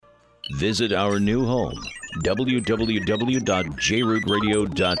Visit our new home,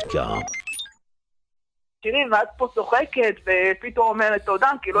 www.JRootRadio.com. תראי, ואת פה צוחקת ופתאום אומרת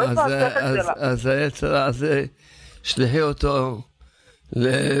תודה, כי לא איפה הספק שלה. אז היצר הזה, שלחי אותו,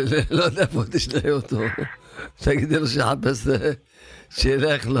 לא יודע פה תשלחי אותו. תגידי לו שחפש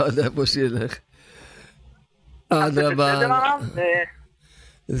שילך, לא יודע פה שילך. אדרבה.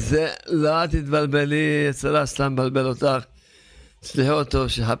 זה לא תתבלבלי, יצרה סתם בלבל אותך. תשלחי אותו,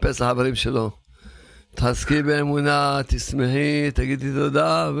 שחפש החברים שלו. תחזקי באמונה, תשמחי, תגידי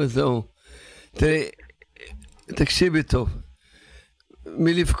תודה וזהו. תראי, תקשיבי טוב.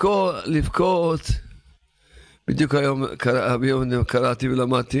 מלבכות, בדיוק היום קראתי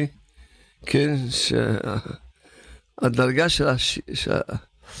ולמדתי, כן, שהדרגה של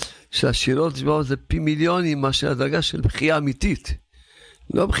השירות זה פי מיליונים מאשר הדרגה של בחייה אמיתית.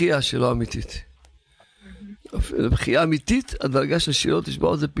 לא בחייה שלא אמיתית. בחייה אמיתית, הדרגה של השירות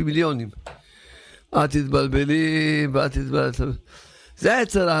זה פי מיליונים. את תתבלבלי, ואת תתבלבלי. זה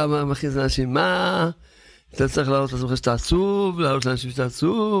היצר המכניס לאנשים, מה? אתה צריך להראות לעצמך שאתה עצוב, להראות לאנשים שאתה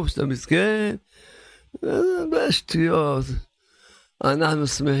עצוב, שאתה מסכן. בשטויות. אנחנו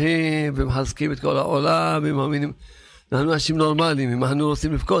שמחים ומחזקים את כל העולם, ומאמינים. אנחנו אנשים נורמליים, אם אנחנו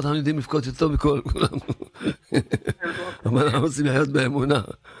רוצים לבכות, אנחנו יודעים לבכות יותר בכל כולם. אבל אנחנו רוצים לחיות באמונה.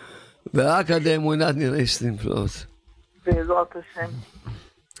 ורק עד האמונה נראה שנפלאות. בעזרת השם.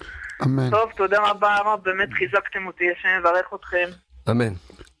 אמן. טוב, תודה רבה הרב, באמת חיזקתם אותי, השם יברך אתכם. אמן.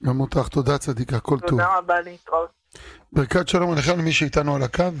 גם אותך, תודה צדיקה, כל טוב. תודה רבה, להתראות. ברכת שלום עליכם למי שאיתנו על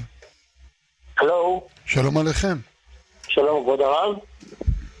הקו. הלו. שלום עליכם. שלום, כבוד הרב.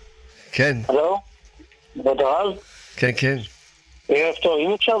 כן. הלו. כבוד הרב. כן, כן. ערב טוב,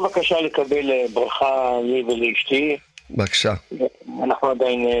 אם אפשר בבקשה לקבל ברכה לי ולאשתי. בבקשה. אנחנו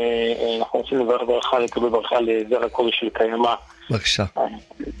עדיין, אנחנו רוצים לברך ברכה, לקבל ברכה לזרע קודש של קיימה. בבקשה.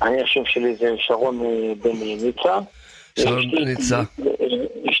 אני השם שלי זה שרון בן ניצה. שלום ניצה.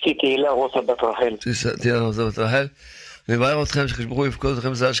 אשתי תהילה רוסה בת רחל. תהילה רוסה בת רחל. אני מברך אתכם שחשבוכו יפקוד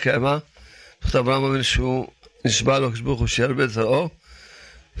אתכם זרע של קיימה. תחת אברהם אבינו שהוא נשבע לו חשבוכו שירבה את זרעו.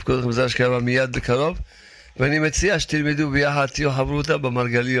 יפקוד אתכם זרע של קיימה מיד בקרוב. ואני מציע שתלמדו ביחד, תהיו חברותא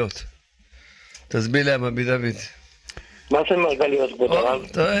במרגליות. תסביר להם רבי דוד. מה זה מרגליות, כבוד הרב?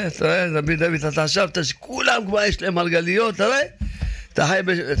 תראה, רבי דוד, אתה חשבת שכולם כבר יש להם מרגליות, תראה? אתה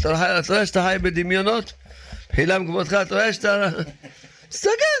רואה שאתה חי בדמיונות? חילם כבודך, אתה רואה שאתה...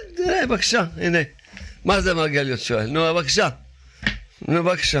 תסתכל, תראה, בבקשה, הנה. מה זה מרגליות שואל? נו,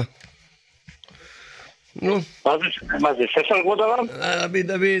 בבקשה. נו. מה זה, ספר כבוד הרב? רבי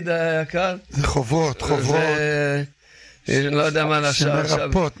דוד היקר. זה חובות. לא יודע מה לעשות עכשיו.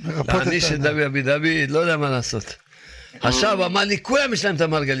 להעניש את רבי דוד, לא יודע מה לעשות. עכשיו אמר לי, כולם יש להם את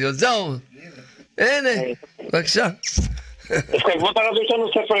המרגליות, זהו. הנה, בבקשה. כבוד הרב, יש לנו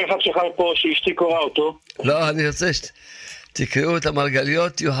ספר אחד שחי פה, שאשתי קורא אותו. לא, אני רוצה שתקראו את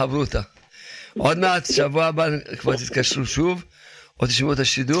המרגליות, תהיו חברותא. עוד מעט, שבוע הבא, כבר תתקשרו שוב, או תשמעו את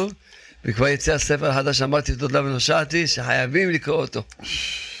השידור, וכבר יצא הספר החדש, אמרתי תודה ונושעתי, שחייבים לקרוא אותו.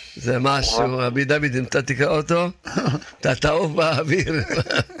 זה משהו, רבי דוד, אם אתה תקרא אותו, אתה תעוף באוויר.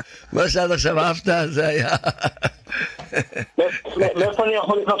 מה שעד עכשיו אהבת, זה היה... מאיפה אני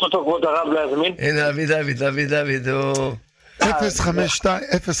יכול לקנות אותו, כבוד הרב, להזמין? הנה, רבי דוד, הוא... 052-224-0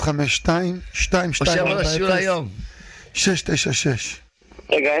 או שיבוא לשיעור היום. 696.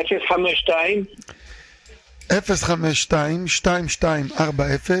 רגע, 052 052-2240-696.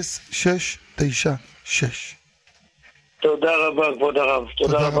 תודה רבה, כבוד הרב.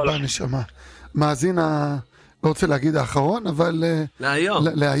 תודה רבה, נשמה. מאזין, לא רוצה להגיד האחרון, אבל...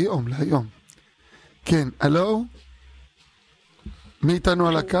 להיום. כן, הלו? מי איתנו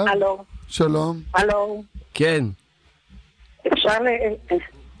על הקו? הלו. שלום. הלו. כן.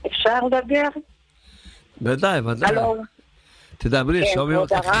 אפשר לדבר? ודאי. הלו. תדברי, שומעים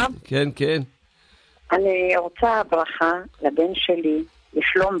אותך. כן. אני רוצה ברכה לבן שלי,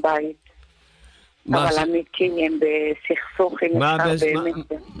 לשלום בית. אבל אמיתי הם בסכסוך עם אפשר באמת.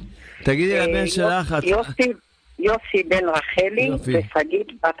 תגידי לבן שלך. יוסי בן רחלי ושגית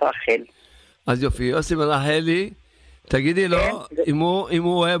בת רחל. אז יופי, יוסי בן רחלי, תגידי לו, אם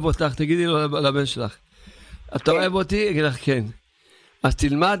הוא אוהב אותך, תגידי לו לבן שלך. אתה אוהב אותי? אגיד לך כן. אז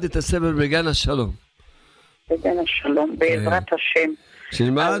תלמד את הספר בגן השלום. בגן השלום, בעזרת השם.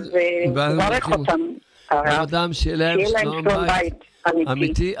 תלמד. תברך אותם. אדם שיהיה להם שלום בית.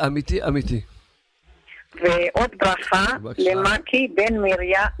 אמיתי. ועוד ברכה למקי בן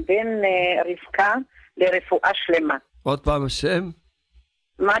רבקה לרפואה שלמה. עוד פעם השם?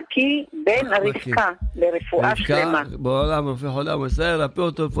 מקי בן רבקה לרפואה שלמה. בעולם רופא חולם ישראל, רפא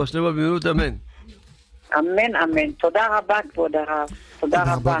אותו רפואה שלמה במהירות, אמן. אמן. תודה רבה, כבוד הרב. תודה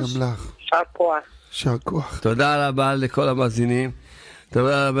רבה. גם לך. יישר כוח. יישר כוח. תודה רבה לכל המאזינים.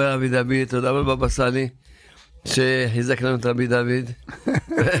 תודה רבה רבי דוד, תודה רבה בבא סאלי, שחיזק לנו את רבי דוד.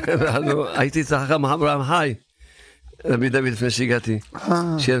 הייתי צריך גם אברהם חי, רבי דוד לפני שהגעתי.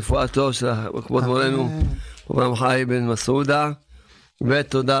 שיהיה רפואתו של כבוד מורנו, אברהם חי בן מסעודה.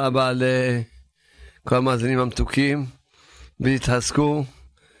 ותודה רבה לכל המאזינים המתוקים, והתחזקו,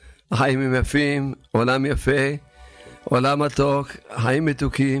 חיים הם יפים, עולם יפה, עולם מתוק, חיים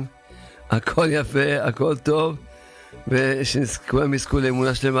מתוקים, הכל יפה, הכל טוב, ושכולם יזכו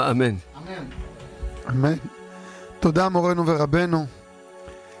לאמונה שלמה, אמן. אמן. אמן. תודה מורנו ורבנו,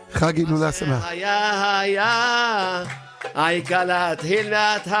 חג הילולה שמח. היה, העיקר להתחיל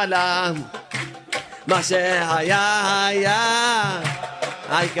מההתחלה, מה שהיה,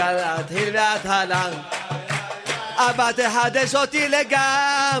 העיקר להתחיל מההתחלה. אבא תחדש אותי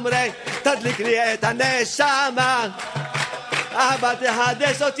לגמרי, תדליק לי את הנשמה. אבא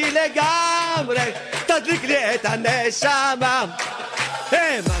תחדש אותי לגמרי, תדליק לי את הנשמה.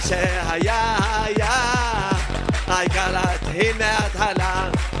 מה שהיה היה, העיקר להתחיל מההתחלה.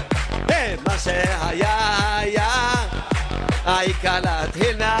 מה שהיה היה, העיקר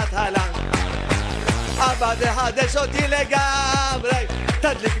להתחיל מההתחלה. אבא תחדש אותי לגמרי,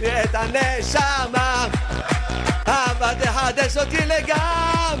 תדליק לי את הנשמה. אבא תחדש אותי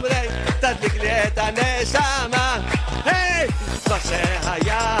לגמרי, תדליק לי את הנשמה. מה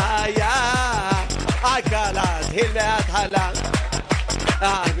שהיה היה, העיקר להתחיל מההתחלה.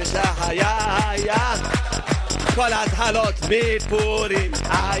 מה שהיה היה, כל ההתחלות מפורים.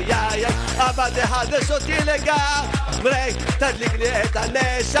 אבא תחדש אותי לגמרי, תדליק לי את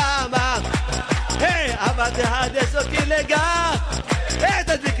הנשמה. אבא תחדש אותי לגמרי,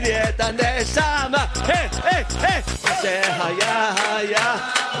 תדליק לי את הנשמה. מה שהיה היה,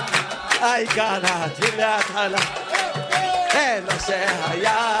 העיקר להתחיל מההתחלה. מה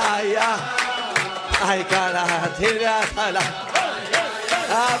שהיה היה, העיקר להתחיל מההתחלה.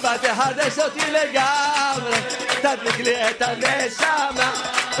 אבא תחדש אותי לגמרי, תדליק לי את הנשמה.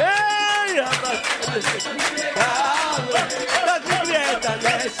 אבא תחדש אותי לגמרי, תדליק לי את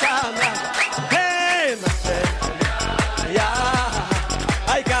הנשמה. מה שהיה,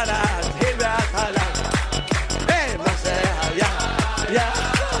 העיקר להתחיל מההתחלה. מה שהיה,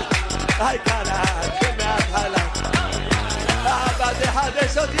 העיקר להתחיל מההתחלה. אבא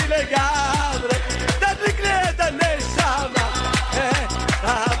תחדש אותי לגמרי, תדליק לי את הנשמה.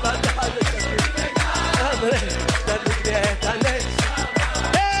 אבא תחדש אותי לגמרי, תדליק לי את הנשמה.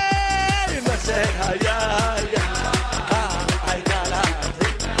 מה שהיה היה, העיקר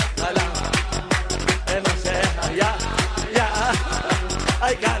להתחיל מההתחלה. מה שהיה היה,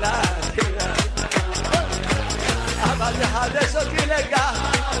 העיקר להתחיל מההתחלה. אבא תחדש אותי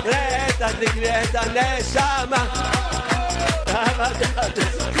לגמרי, תדליק לי את הנשמה. אבא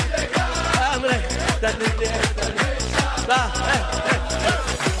תחדש אותי לגמרי, תדליק לי את הנשמה.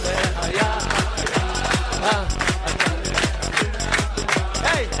 היה,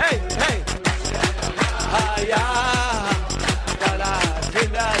 היי, היי, היי, היה, להתחיל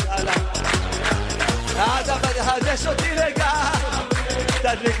מההתחלה. אבא תחדש אותי לגמרי,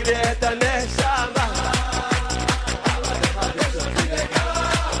 תדליק לי את הנשמה. אבא תחדש אותי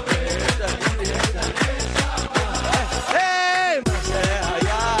לגמרי, תדליק לי את הנשמה. מה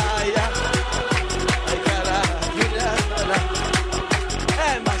שהיה היה, העיקר להתחיל מההתחלה.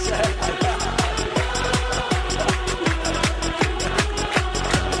 מה שהיה,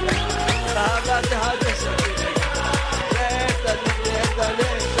 אבא תחדש אותי לגמרי, תדליק לי את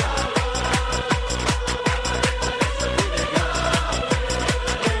הנשמה.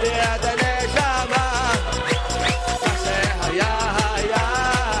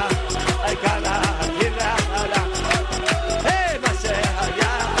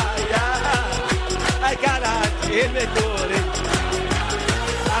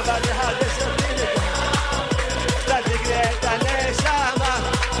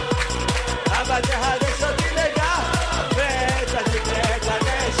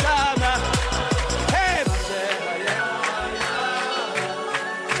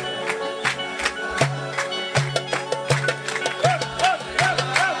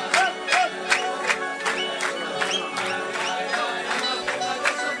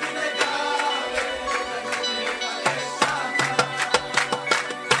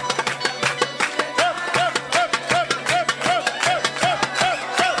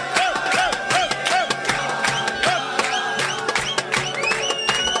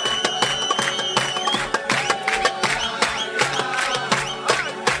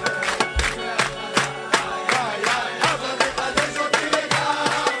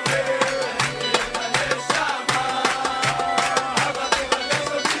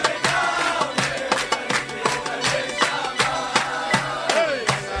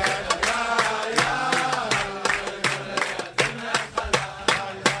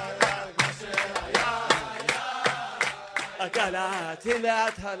 נתחיל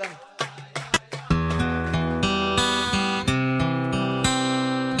מההתחלה.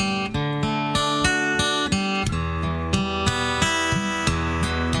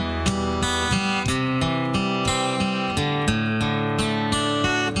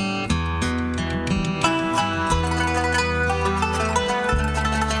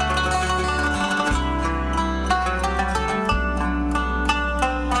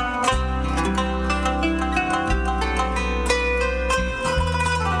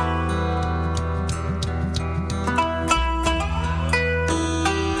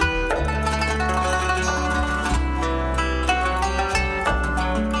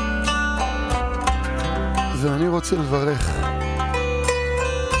 ואני רוצה לברך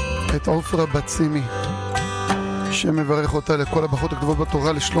את עופרה בת סימי, שמברך אותה לכל הברכות הגדולות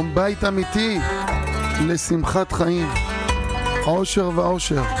בתורה, לשלום בית אמיתי, לשמחת חיים, עושר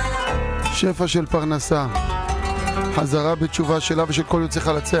ועושר, שפע של פרנסה, חזרה בתשובה שלה ושל כל יוצא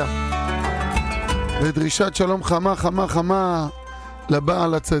חלציה, ודרישת שלום חמה חמה חמה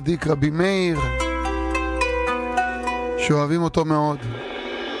לבעל הצדיק רבי מאיר, שאוהבים אותו מאוד.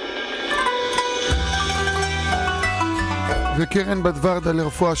 וקרן בת ורדה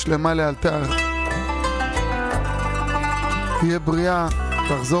לרפואה שלמה לאלתר, תהיה בריאה,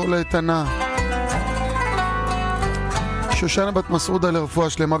 תחזור לאיתנה. שושנה בת מסעודה לרפואה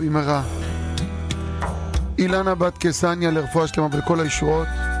שלמה במהרה, אילנה בת קסניה לרפואה שלמה ולכל הישועות,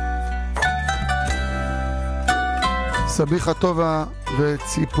 סביחה טובה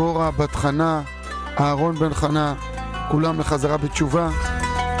וציפורה בת חנה, אהרון בן חנה, כולם לחזרה בתשובה.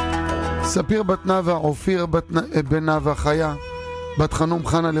 ספיר בת נווה, אופיר בן נווה, חיה בת חנום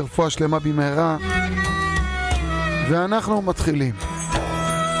חנה לרפואה שלמה במהרה. ואנחנו מתחילים.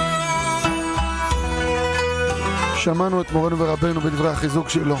 שמענו את מורנו ורבנו בדברי החיזוק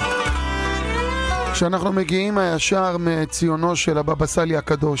שלו, כשאנחנו מגיעים הישר מציונו של הבבא סאלי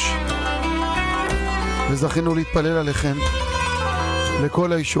הקדוש, וזכינו להתפלל עליכם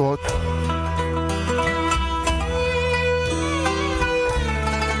לכל הישועות.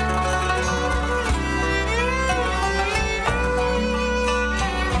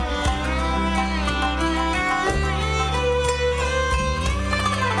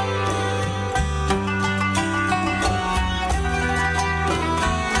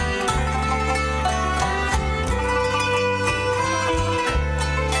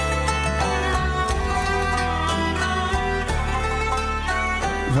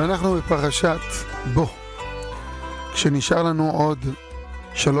 ואנחנו בפרשת בו, כשנשאר לנו עוד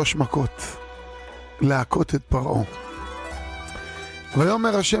 3 מכות להכות את פרעה.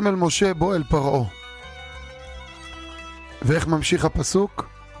 ויאמר השם אל משה בוא אל פרעה. ואיך ממשיך הפסוק?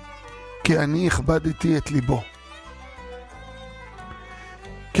 כי אני הכבדתי את ליבו.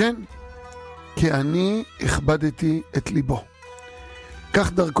 כן, כי אני הכבדתי את ליבו.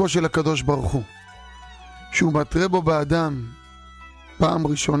 כך דרכו של הקדוש ברוך הוא, שהוא מטרה בו באדם פעם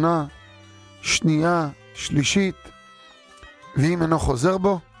ראשונה, שנייה, שלישית, ואם אינו חוזר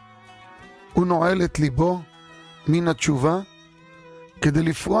בו, הוא נועל את ליבו מן התשובה, כדי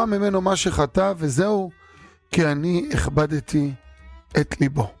לפרוע ממנו מה שחטא, וזהו כי אני הכבדתי את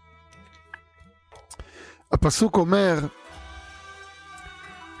ליבו. הפסוק אומר,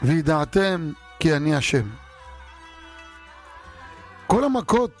 וידעתם כי אני השם. כל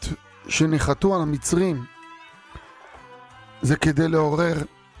המכות שניחתו על המצרים, זה כדי לעורר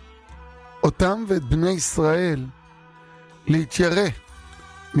אותם ואת בני ישראל להתיירא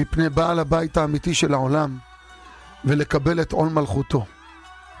מפני בעל הבית האמיתי של העולם ולקבל את עול מלכותו.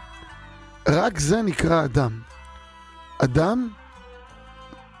 רק זה נקרא אדם. אדם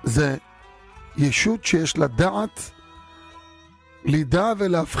זה ישות שיש לה דעת, לידע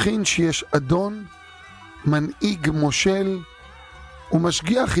ולהבחין שיש אדון, מנהיג, מושל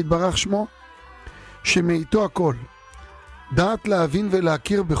ומשגיח יתברך שמו, שמאיתו הכל. דעת להבין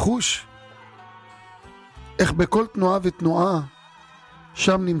ולהכיר בחוש איך בכל תנועה ותנועה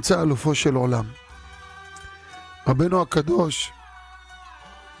שם נמצא אלופו של עולם. רבנו הקדוש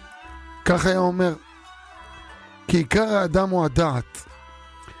כך היה אומר, כי עיקר האדם הוא הדעת,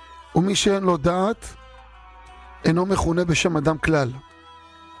 ומי שאין לו דעת אינו מכונה בשם אדם כלל.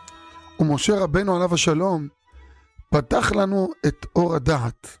 ומשה רבנו עליו השלום פתח לנו את אור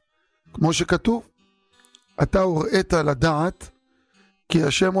הדעת, כמו שכתוב, אתה הוראית לדעת כי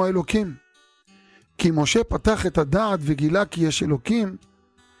השם הוא האלוקים. כי משה פתח את הדעת וגילה כי יש אלוקים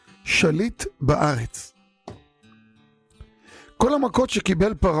שליט בארץ. כל המכות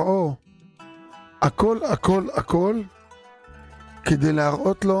שקיבל פרעה, הכל כדי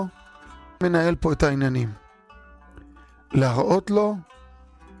להראות לו, מנהל פה את העניינים, להראות לו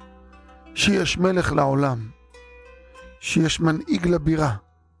שיש מלך לעולם, שיש מנהיג לבירה.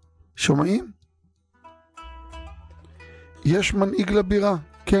 שומעים? יש מנהיג לבירה,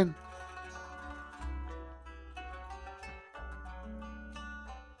 כן.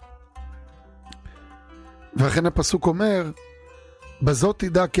 ואכן הפסוק אומר, בזאת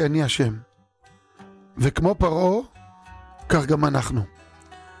תדע כי אני השם. וכמו פרעה, כך גם אנחנו.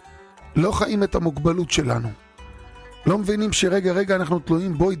 לא חיים את המוגבלות שלנו. לא מבינים שרגע אנחנו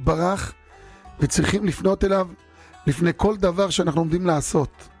תלויים בו יתברך, וצריכים לפנות אליו לפני כל דבר שאנחנו עומדים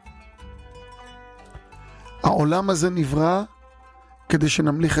לעשות. העולם הזה נברא כדי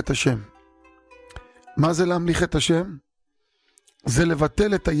שנמליך את השם. מה זה להמליך את השם? זה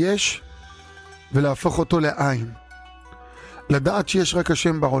לבטל את היש ולהפוך אותו לעין. לדעת שיש רק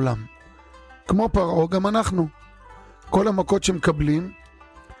השם בעולם. כמו פרעה גם אנחנו. כל המכות שמקבלים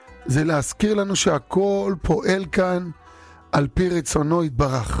זה להזכיר לנו שהכל פועל כאן על פי רצונו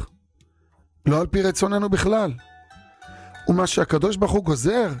יתברך. לא על פי רצוננו בכלל. ומה שהקדוש ברוך הוא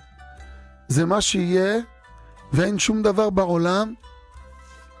גוזר זה מה שיהיה, ואין שום דבר בעולם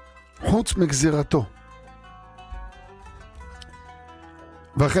חוץ מגזירתו.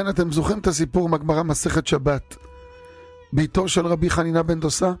 ואכן אתם זוכרים את הסיפור מהגמרא מסכת שבת. ביתו של רבי חנינה בן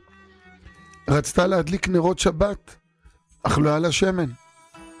דוסה רצתה להדליק נרות שבת, אך לא היה לה שמן,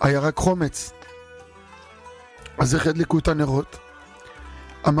 היה רק חומץ. אז איך הדליקו את הנרות?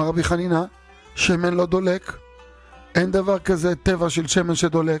 אמר רבי חנינה, שמן לא דולק, אין דבר כזה טבע של שמן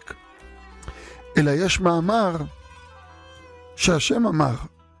שדולק, אלא יש מאמר שהשם אמר,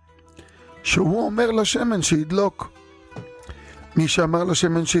 שהוא אומר לשמן שידלוק. מי שאמר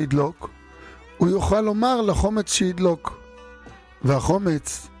לשמן שידלוק, הוא יוכל לומר לחומץ שידלוק,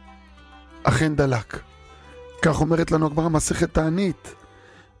 והחומץ אכן דלק. כך אומרת לנו הגמרא מסכת תענית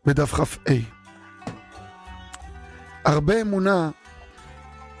בדף כ"ה. הרבה אמונה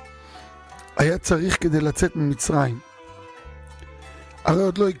היה צריך כדי לצאת ממצרים. הרי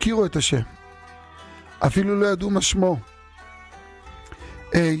עוד לא הכירו את השם, אפילו לא ידעו מה שמו.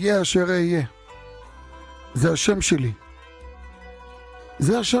 אהיה אשר אהיה, זה השם שלי,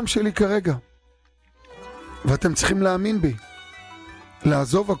 זה השם שלי כרגע, ואתם צריכים להאמין בי,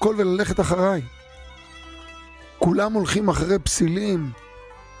 לעזוב הכל וללכת אחריי. כולם הולכים אחרי פסילים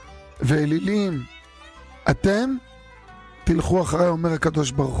ואלילים, אתם תלכו אחריי, אומר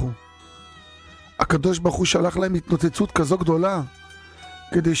הקדוש ברוך הוא. הקדוש ברוך הוא שלח להם התנוצצות כזו גדולה,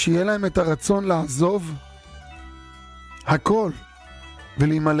 כדי שיהיה להם את הרצון לעזוב הכל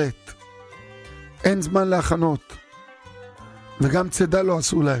ולהימלט. אין זמן להכנות, וגם צידה לא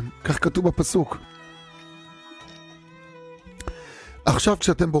עשו להם, כך כתוב בפסוק. עכשיו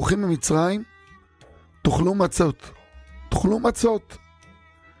כשאתם בורחים ממצרים, תאכלו מצות, תאכלו מצות,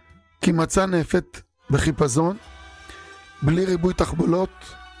 כי מצה נאפת בחיפזון, בלי ריבוי תחבולות,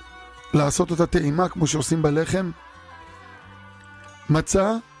 לעשות אותה טעימה כמו שעושים בלחם.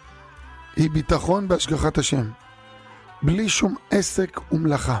 מצה היא ביטחון בהשגחת השם, בלי שום עסק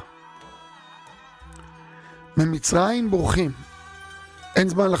ומלאכה. ממצרים בורחים, אין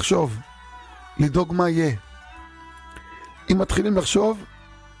זמן לחשוב, לדאוג מה יהיה. אם מתחילים לחשוב,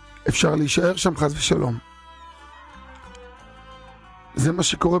 אפשר להישאר שם חס ושלום. זה מה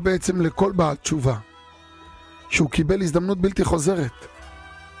שקורה בעצם לכל בעל תשובה, שהוא קיבל הזדמנות בלתי חוזרת.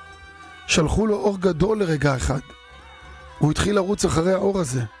 שלחו לו אור גדול לרגע אחד, הוא התחיל לרוץ אחרי האור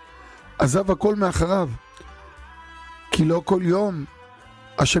הזה, עזב הכל מאחריו, כי לא כל יום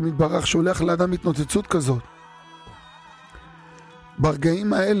השם יתברך שולח לאדם התנוצצות כזאת.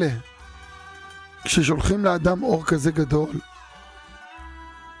 ברגעים האלה, כששולחים לאדם אור כזה גדול,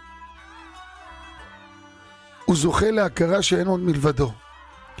 הוא זוכה להכרה שאין עוד מלבדו,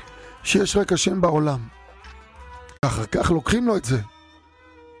 שיש רק השם בעולם. אחר כך לוקחים לו את זה,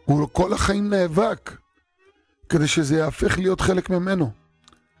 הוא כל החיים נאבק כדי שזה יהפך להיות חלק ממנו.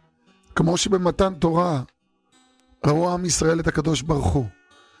 כמו שבמתן תורה ראו עם ישראל את הקדוש ברוך הוא,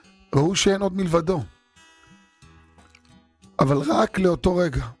 ראו שאין עוד מלבדו, אבל רק לאותו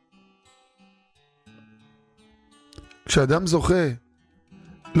רגע. כשאדם זוכה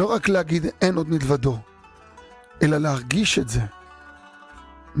לא רק להגיד אין עוד מלבדו, אלא להרגיש את זה.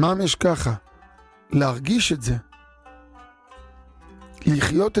 ממש ככה, להרגיש את זה,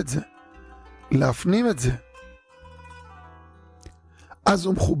 לחיות את זה, להפנים את זה, אז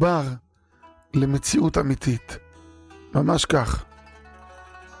הוא מחובר למציאות אמיתית. ממש כך.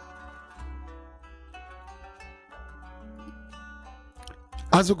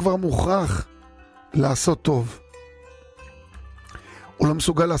 אז הוא כבר מוכרח לעשות טוב. הוא לא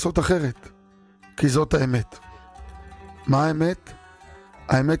מסוגל לעשות אחרת, כי זאת האמת. מה האמת?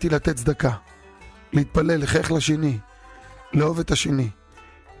 האמת היא לתת צדקה, להתפלל, לחייך לשני, לאהוב את השני,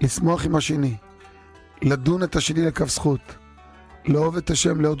 לשמוח עם השני, לדון את השני לכף זכות, לאהוב את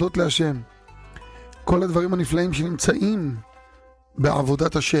השם, להודות להשם. כל הדברים הנפלאים שנמצאים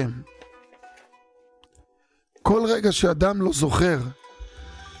בעבודת השם. כל רגע שאדם לא זוכר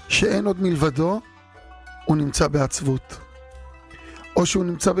שאין עוד מלבדו, הוא נמצא בעצבות. או שהוא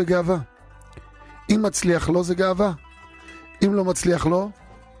נמצא בגאווה. אם מצליח לו זה גאווה. אם לא מצליח לו,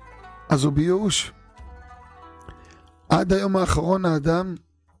 אז הוא בייאוש. עד היום האחרון האדם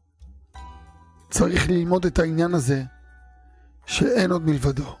צריך ללמוד את העניין הזה שאין עוד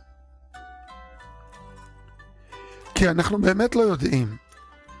מלבדו. כי אנחנו באמת לא יודעים.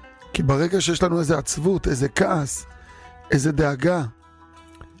 כי ברגע שיש לנו איזה עצבות, איזה כעס, איזה דאגה,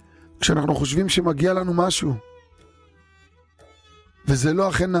 כשאנחנו חושבים שמגיע לנו משהו, וזה לא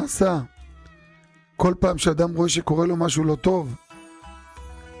אכן נעשה, כל פעם שאדם רואה שקורה לו משהו לא טוב,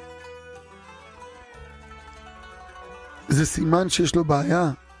 זה סימן שיש לו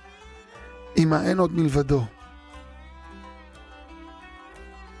בעיה עם האין עוד מלבדו.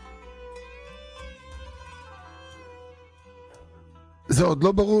 זה עוד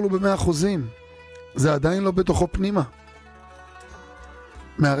לא ברור לו ב100%. זה עדיין לא בתוכו פנימה.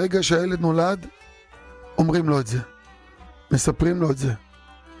 מהרגע שהילד נולד, אומרים לו את זה. מספרים לו את זה.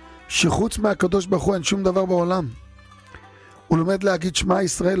 שחוץ מהקדוש ברוך הוא אין שום דבר בעולם. הוא לומד להגיד שמע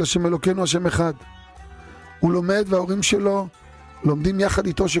ישראל, השם אלוקינו, השם אחד. הוא לומד וההורים שלו לומדים יחד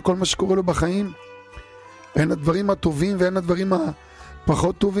איתו שכל מה שקורה לו בחיים, הן הדברים הטובים והן הדברים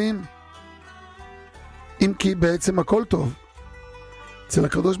הפחות טובים, אם כי בעצם הכל טוב. אצל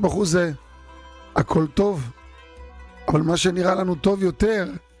הקדוש ברוך הוא זה הכל טוב, אבל מה שנראה לנו טוב יותר,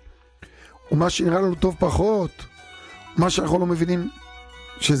 ומה שנראה לנו טוב פחות, מה שאנחנו לא מבינים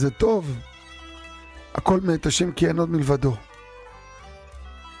שזה טוב, הכל מאת השם כי אין עוד מלבדו.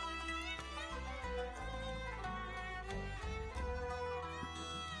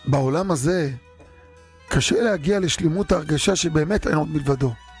 בעולם הזה קשה להגיע לשלימות ההרגשה שבאמת אין עוד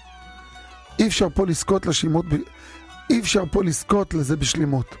מלבדו. אי אפשר פה לזכות לשלימות, אי אפשר פה לזכות לזה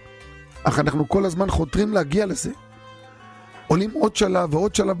בשלימות. אך אנחנו כל הזמן חותרים להגיע לזה. עולים עוד שלב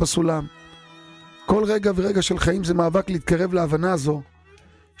ועוד שלב בסולם. כל רגע ורגע של חיים זה מאבק להתקרב להבנה הזו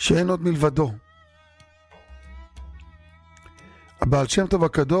שאין עוד מלבדו. הבעל שם טוב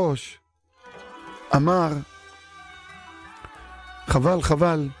הקדוש אמר,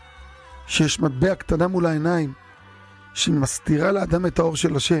 חבל שיש מטבע קטנה מול העיניים שמסתירה לאדם את האור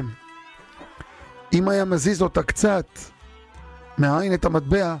של השם. אם היה מזיז אותה קצת מהעין את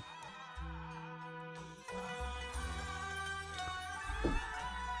המטבע,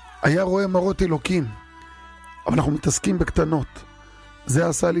 היה רואה מראות אלוקים. אבל אנחנו מתעסקים בקטנות. זה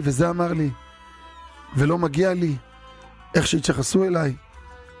עשה לי וזה אמר לי ולא מגיע לי איך שהתייחסו אליי.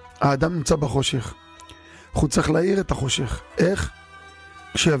 האדם נמצא בחושך. הוא צריך להאיר את החושך. איך?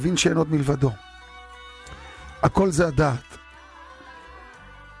 כשיבין שאין עוד מלבדו. הכל זה הדעת.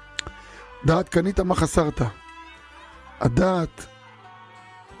 דעת קנית מה חסרת. הדעת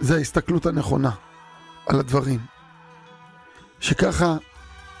זה ההסתכלות הנכונה על הדברים. שככה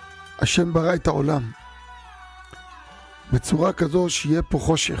השם ברא את העולם בצורה כזו שיהיה פה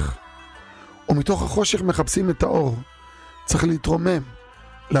חושך, ומתוך החושך מחפשים את האור. צריך להתרומם,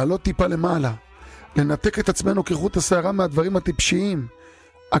 לעלות טיפה למעלה, לנתק את עצמנו כחוט השערה מהדברים הטיפשיים,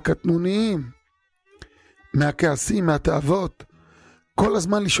 הקטנוניים, מהכעסים, מהתאוות, כל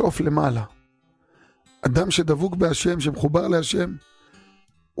הזמן לשאוף למעלה. אדם שדבוק בהשם, שמחובר להשם,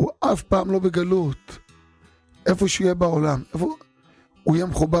 הוא אף פעם לא בגלות. איפה שהוא יהיה בעולם, איפה הוא יהיה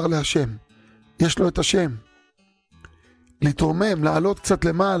מחובר להשם. יש לו את השם. להתרומם, לעלות קצת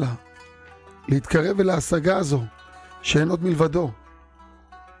למעלה, להתקרב אל ההשגה הזו, שאין עוד מלבדו.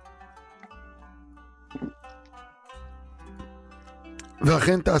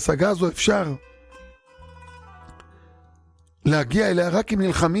 ואכן את ההשגה הזו אפשר להגיע אליה רק אם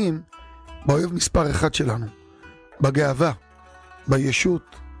נלחמים באויב מספר אחד שלנו, בגאווה,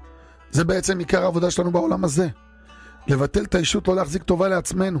 בישות. זה בעצם עיקר העבודה שלנו בעולם הזה. לבטל את הישות, לא להחזיק טובה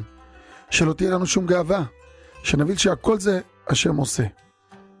לעצמנו, שלא תהיה לנו שום גאווה, שנבין שהכל זה השם עושה.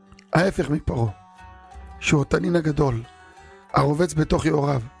 ההפך מפרעה, שהוא התנין הגדול, הרובץ בתוך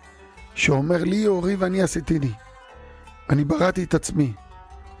יאוריו, שאומר לי יאורי ואני עשיתיני, אני בראתי את עצמי.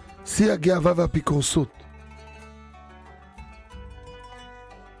 שיא הגאווה והפיקרוסות.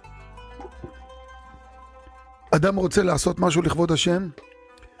 אדם רוצה לעשות משהו לכבוד השם,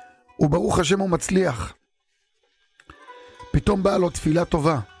 וברוך השם הוא מצליח. פתאום באה לו תפילה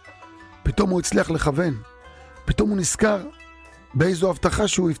טובה, פתאום הוא הצליח לכוון, פתאום הוא נזכר באיזו הבטחה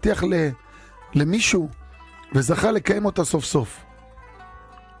שהוא הבטיח למישהו וזכה לקיים אותה סוף סוף.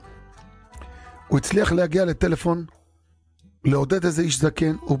 הוא הצליח להגיע לטלפון, לעודד איזה איש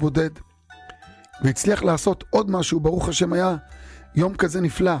זקן, הוא בודד, והצליח לעשות עוד משהו, ברוך השם היה יום כזה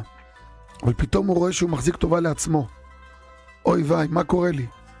נפלא, אבל פתאום הוא רואה שהוא מחזיק טובה לעצמו. אוי ויי, מה קורה לי?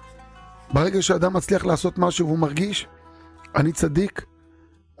 ברגע שאדם מצליח לעשות משהו והוא מרגיש, אני צדיק,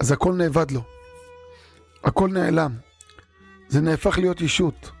 אז הכל נאבד לו. הכל נעלם. זה נהפך להיות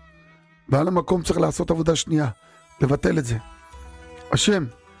ישות. ועל המקום צריך לעשות עבודה שנייה, לבטל את זה. השם,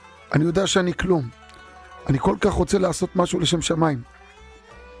 אני יודע שאני כלום. אני כל כך רוצה לעשות משהו לשם שמיים,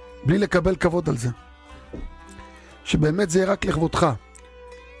 בלי לקבל כבוד על זה. שבאמת זה יהיה רק לכבודך.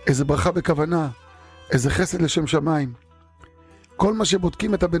 איזה ברכה בכוונה, איזה חסד לשם שמיים. כל מה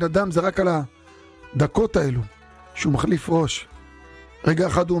שבודקים את הבן אדם זה רק על הדקות האלו, שהוא מחליף ראש. רגע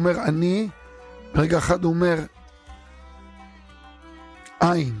אחד הוא אומר אני, רגע אחד הוא אומר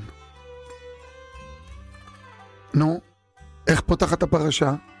אין. נו, איך פותחת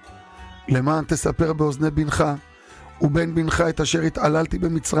הפרשה? למען תספר באוזני בנך ובן בנך את אשר התעללתי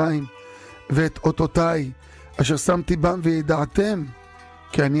במצרים ואת אותותיי אשר שמתי בם וידעתם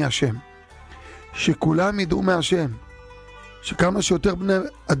כי אני השם. שכולם ידעו מהשם, שכמה שיותר בני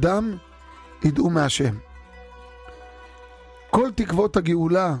אדם ידעו מהשם. כל תקוות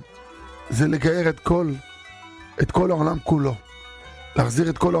הגאולה זה לגייר את כל העולם כולו, להחזיר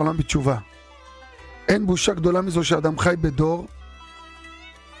את כל העולם בתשובה. אין בושה גדולה מזו שאדם חי בדור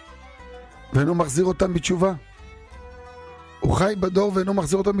ואינו מחזיר אותם בתשובה. הוא חי בדור ואינו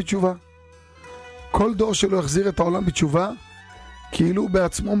מחזיר אותם בתשובה. כל דור שלא יחזיר את העולם בתשובה, כאילו הוא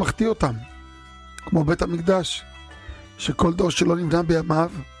בעצמו מחטיא אותם. כמו בית המקדש, שכל דור שלא נבנה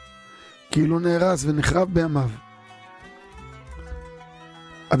בימיו, כאילו נהרס ונחרב בימיו.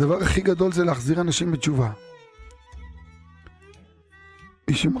 הדבר הכי גדול זה להחזיר אנשים בתשובה.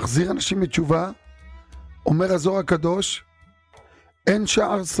 מי שמחזיר אנשים בתשובה, אומר הזוהר הקדוש, אין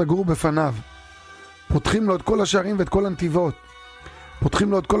שער סגור בפניו. פותחים לו את כל השערים ואת כל הנתיבות.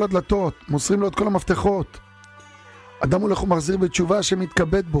 פותחים לו את כל הדלתות, מוסרים לו את כל המפתחות. אדם הולך ומחזיר בתשובה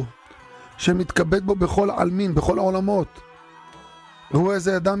שמתכבד בו. שמתכבד בו בכל עלמין, בכל העולמות. ראו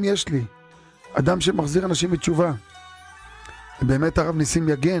איזה אדם יש לי. אדם שמחזיר אנשים בתשובה. ובאמת הרב ניסים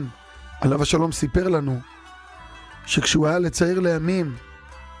יגן, עליו השלום סיפר לנו, שכשהוא היה לצעיר לימים,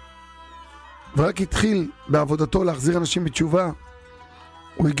 ורק התחיל בעבודתו להחזיר אנשים בתשובה,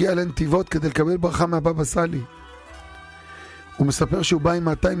 הוא הגיע לנתיבות כדי לקבל ברכה מהבבא סאלי. הוא מספר שהוא בא עם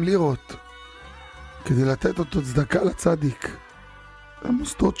 200 לירות כדי לתת אותו צדקה לצדיק,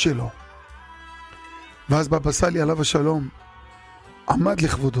 למוסדות שלו. ואז בבא סאלי עליו השלום עמד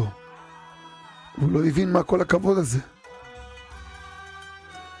לכבודו. הוא לא הבין מה כל הכבוד הזה.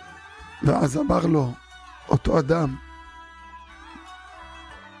 ואז אמר לו אותו אדם,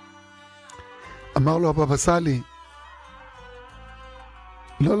 אמר לו הבבא סאלי,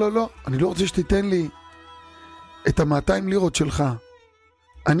 לא, אני לא רוצה שתיתן לי את ה-200 לירות שלך.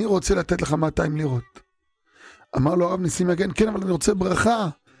 אני רוצה לתת לך 200 לירות. אמר לו הרב ניסים יגן, כן, אבל אני רוצה ברכה,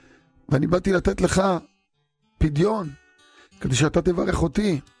 ואני באתי לתת לך פדיון, כדי שאתה תברך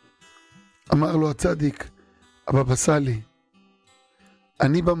אותי. אמר לו הצדיק, הבבא סאלי,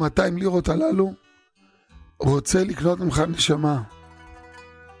 אני ב-200 לירות הללו רוצה לקנות ממך נשמה.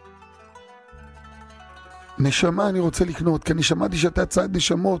 נשמה אני רוצה לקנות, כי אני שמעתי שאתה צייד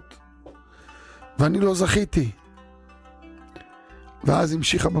נשמות, ואני לא זכיתי. ואז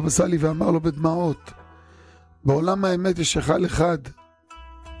המשיך הבבא סאלי ואמר לו בדמעות, בעולם האמת יש היכל אחד,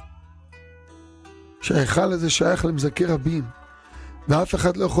 שההיכל הזה שייך למזכי רבים, ואף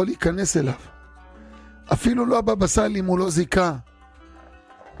אחד לא יכול להיכנס אליו. אפילו לא הבבא סאלי אם הוא לא זיקה,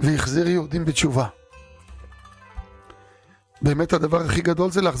 והחזיר יהודים בתשובה. באמת הדבר הכי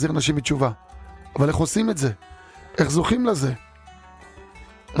גדול זה להחזיר אנשים בתשובה. אבל איך עושים את זה? איך זוכים לזה?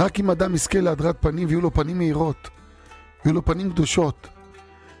 רק אם אדם יזכה להדרת פנים ויהיו לו פנים מהירות, ויהיו לו פנים קדושות,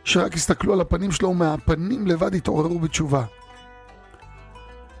 שרק יסתכלו על הפנים שלו ומהפנים לבד יתעוררו בתשובה.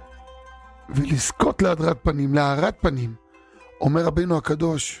 ולזכות להדרת פנים, להארת פנים, אומר רבינו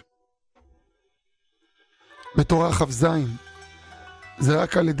הקדוש בתורה כ"ז, זה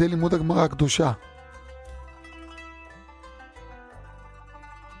רק על ידי לימוד הגמרא הקדושה.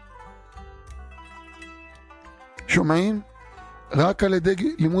 שומעים? רק על ידי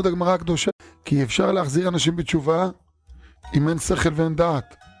לימוד הגמרא הקדושה, כי אפשר להחזיר אנשים בתשובה אם אין שכל ואין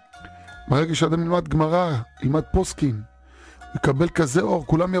דעת. ברגע שאדם ילמד גמרא, ילמד פוסקין, יקבל כזה אור,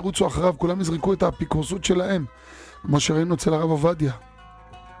 כולם ירוצו אחריו, כולם יזרקו את האפיקורסות שלהם, כמו שראינו אצל הרב עובדיה.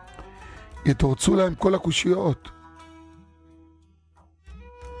 יתורצו להם כל הקושיות.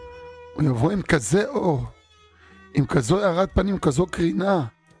 הוא יבוא עם כזה אור, עם כזו הארת פנים, כזו קרינה,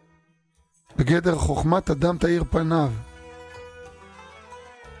 בגדר חוכמת אדם תאיר פניו.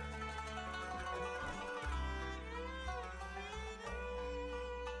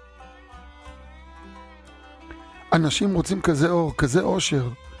 אנשים רוצים כזה אור, כזה אושר,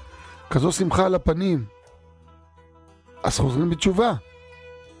 כזו שמחה על הפנים. אז חוזרים בתשובה.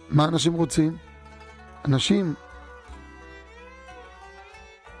 מה אנשים רוצים? אנשים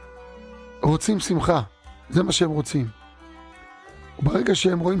רוצים שמחה. זה מה שהם רוצים. וברגע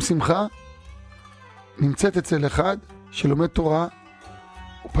שהם רואים שמחה, נמצאת אצל אחד שלומד תורה,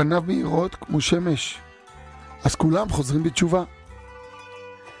 ופניו מאירות כמו שמש. אז כולם חוזרים בתשובה.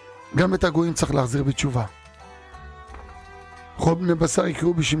 גם את הגויים צריך להחזיר בתשובה. כל בני בשר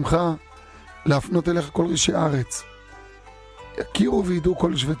יקראו בשמך, להפנות אליך כל ראשי הארץ. יכירו וידעו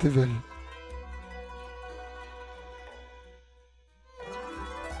כל יושבי תבל.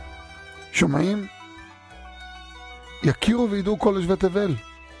 שומעים? יכירו וידעו כל יושבי תבל.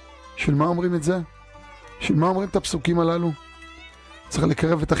 של מה אומרים את זה? של מה אומרים את הפסוקים הללו? צריך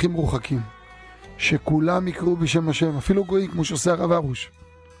לקרב את אחים מרוחקים. שכולם יקראו בשם השם, אפילו גויים כמו שעושה הרב ארוש.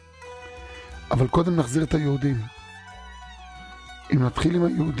 אבל קודם נחזיר את היהודים. אם נתחיל עם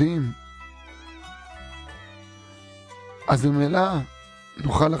היהודים, אז במילא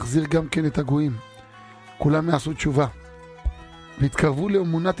נוכל להחזיר גם כן את הגויים. כולם יעשו תשובה. והתקרבו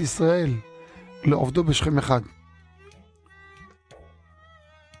לאמונת ישראל, לעובדו בשכם אחד.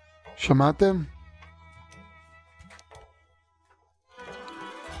 שמעתם?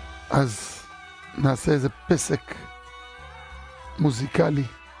 אז נעשה איזה פסק מוזיקלי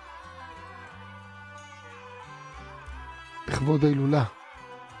לכבוד ההילולה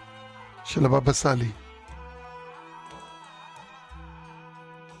של הבבא סאלי.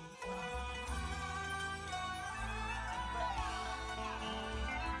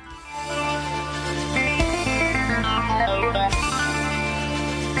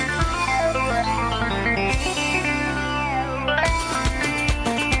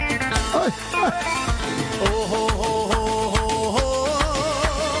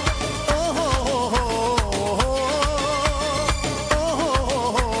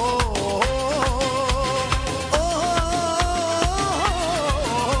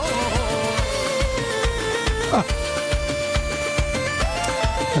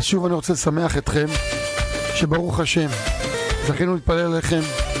 שוב אני רוצה לשמח אתכם שברוך השם זכינו להתפלל עליכם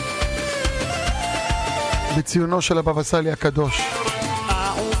בציונו של הבבא סאלי הקדוש.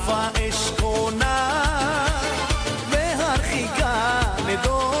 אהובה אשכונה והרחיקה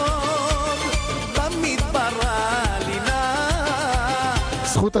לדוד במדבר עלינה.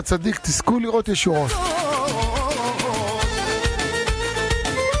 זכות הצדיק, תזכו לראות ישועות.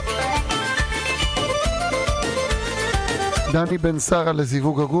 דני בן שרה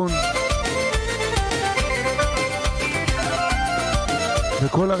לזיווג הגון,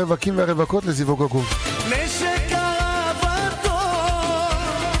 וכל הרווקים והרווקות לזיווג הגון. נשק אהבתו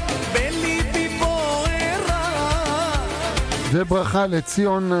בליבי בוערה, וברכה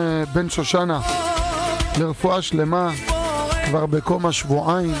לציון בן שושנה לרפואה שלמה, כבר בקומה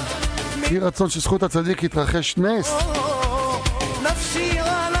שבועיים. יהי רצון שזכות הצדיק יתרחש נס. נפשי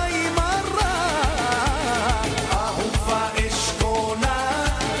עליי מרה, אהובה אשכונה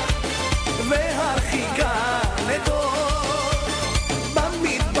והרחיקה לדוד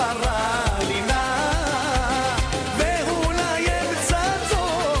במדבר עלינה, ואולי אמצא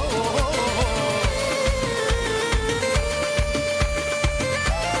טוב.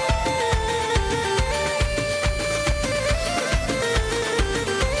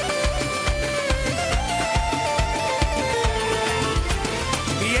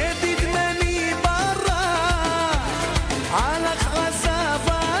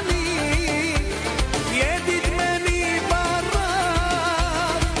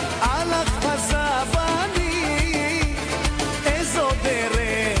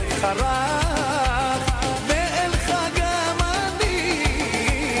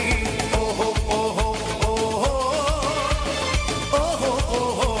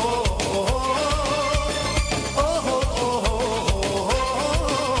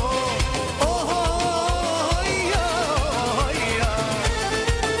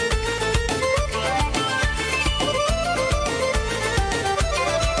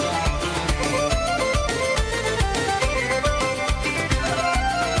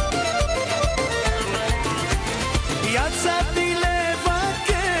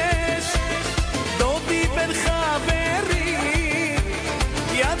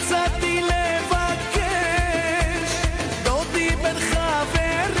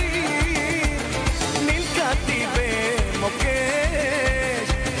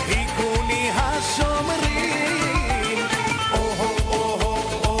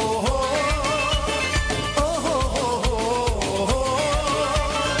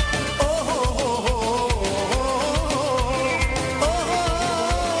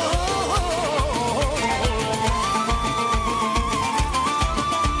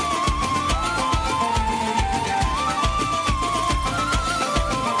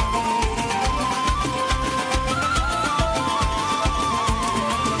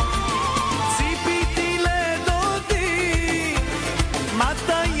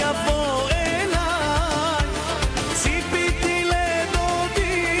 יבוא אליי? ציפיתי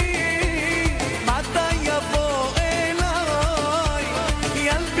לדודי, מתי יבוא אליי?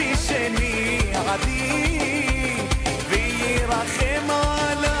 ילבישני עדי וירחם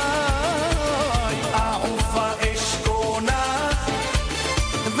עליי. אעופה אשכונה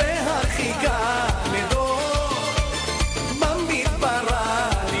והרחיקה לדור, במדבר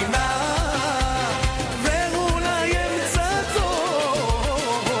עלינה ואולי אמצא טוב.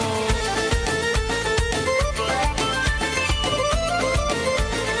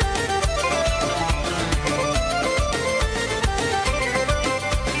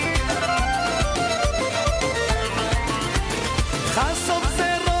 חשוף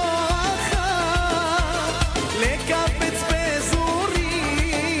זרועך לקבץ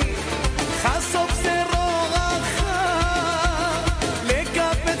באזורי, חשוף זרועך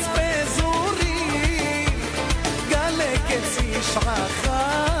לקבץ באזורי, גלה קץ ישעך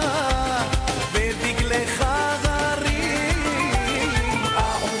ודגלך הרים.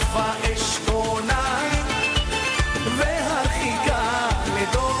 אעופה אשכונה והרחיקה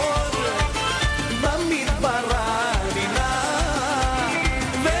לדור, במדבר עלינה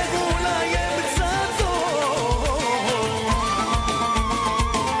ואולי אמצא טוב.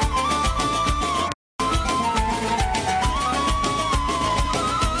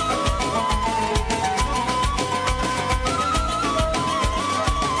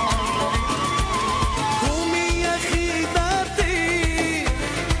 קומי יחידתי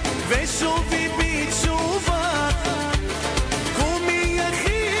ושובי בתשובה, קומי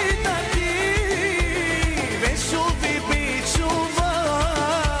יחידתי ושובי בתשובה,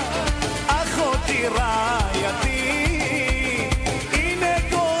 אחותי רעייתי, הנה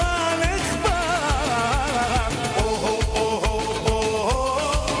גואלך בא.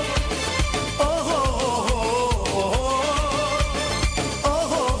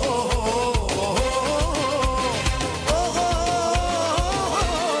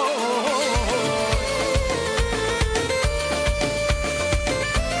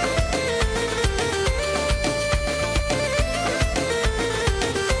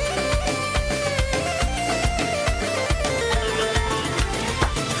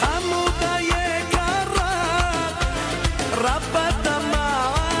 חמודה יקרה, רבת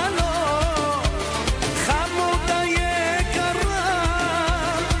המעלות, חמודה יקרה,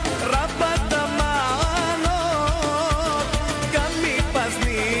 רבת המעלות, גם מפז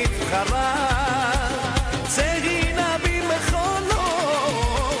נבחרה, צהינה במחולות.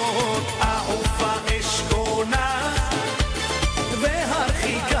 אעופה אשכונה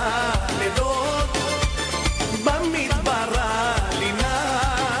והרחיקה לדוד, במדבר עלינה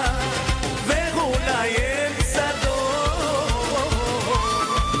ואולי אמצא דוד.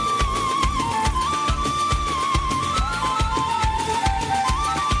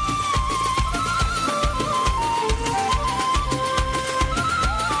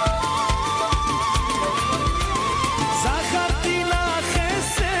 זכרתי לך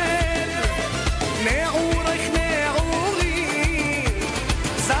חסד, נעורך נעורי,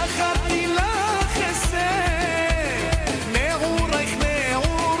 זכרתי לך חסד, נעורך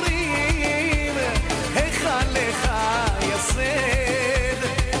נעורים, היכן לך יסד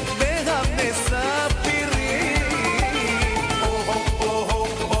בהבני ספירים.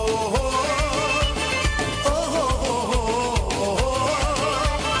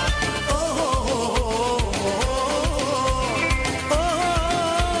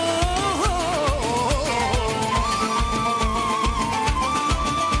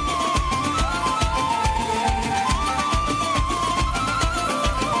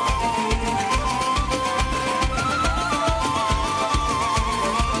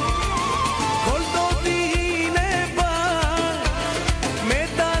 כל דודי הנה בא,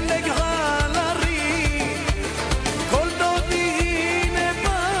 מדלג על הרים, כל דודי הנה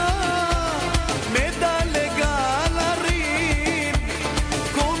בא, מדלג על הרים.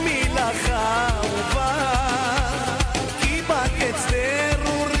 קומי לך אהובה, כי בקץ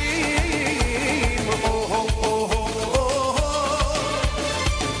דרורים.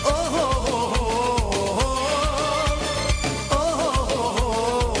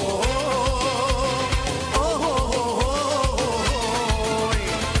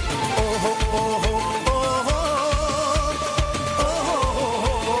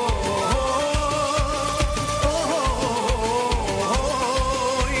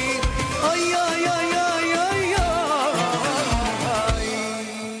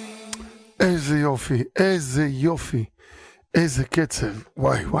 איזה יופי, איזה יופי, איזה קצב,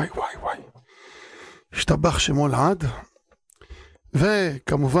 וואי וואי וואי וואי. השתבח שמו לעד.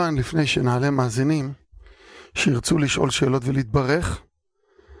 וכמובן לפני שנעלה מאזינים שירצו לשאול שאלות ולהתברך,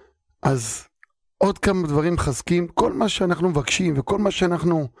 אז עוד כמה דברים מחזקים, כל מה שאנחנו מבקשים וכל מה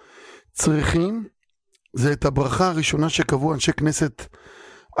שאנחנו צריכים, זה את הברכה הראשונה שקבעו אנשי כנסת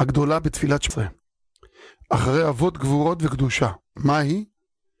הגדולה בתפילת שפרה. אחרי אבות גבורות וקדושה. מה היא?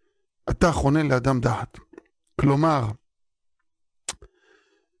 אתה חונן לאדם דעת. כלומר,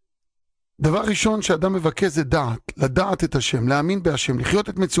 דבר ראשון שאדם מבקש זה דעת, לדעת את השם, להאמין בהשם, לחיות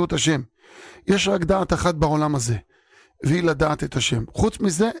את מציאות השם. יש רק דעת אחת בעולם הזה, והיא לדעת את השם. חוץ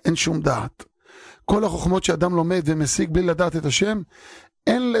מזה אין שום דעת. כל החוכמות שאדם לומד ומשיג בלי לדעת את השם,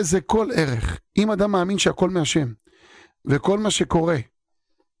 אין לזה כל ערך. אם אדם מאמין שהכל מהשם, וכל מה שקורה,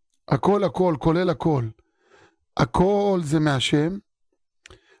 הכל, כולל הכל, הכל זה מהשם,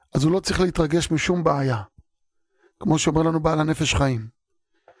 אז הוא לא צריך להתרגש משום בעיה. כמו שאומר לנו בעל הנפש חיים,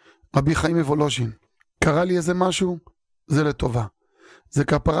 רבי חיים מוולוז'ין, קרה לי איזה משהו, זה לטובה. זה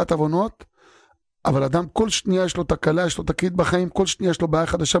כפרת עוונות, אבל אדם כל שנייה יש לו תקלה, יש לו תקרית בחיים, כל שנייה יש לו בעיה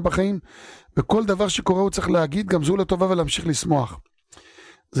חדשה בחיים, וכל דבר שקורה הוא צריך להגיד, גם זו לטובה ולהמשיך לשמוח.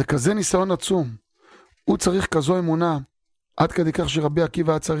 זה כזה ניסיון עצום. הוא צריך כזו אמונה, עד כדי כך שרבי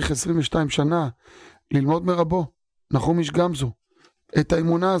עקיבא היה צריך 22 שנה ללמוד מרבו, נחום איש גמזו, את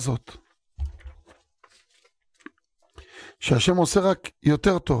האמונה הזאת. שהשם עושה רק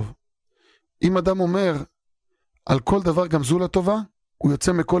יותר טוב. אם אדם אומר על כל דבר גם זו לטובה, הוא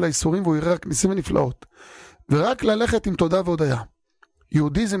יוצא מכל האיסורים והוא יראה רק ניסים ונפלאות. ורק ללכת עם תודה והודיה.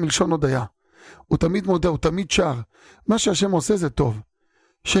 יהודי זה מלשון הודיה. הוא תמיד מודה, הוא תמיד שר. מה שהשם עושה זה טוב.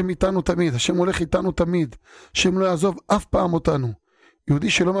 השם איתנו תמיד, השם הולך איתנו תמיד. השם לא יעזוב אף פעם אותנו. יהודי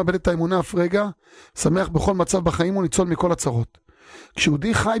שלא מאבד את האמונה אף רגע, שמח בכל מצב בחיים וניצול מכל הצרות.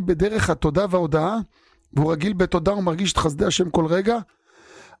 כשיהודי חי בדרך התודה וההודעה, והוא רגיל בתודה ומרגיש את חסדי השם כל רגע,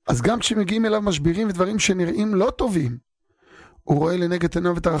 אז גם כשמגיעים אליו משברים ודברים שנראים לא טובים, הוא רואה לנגד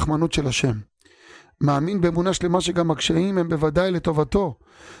עיניו את הרחמנות של השם. מאמין באמונה שלמה שגם הקשיים הם בוודאי לטובתו.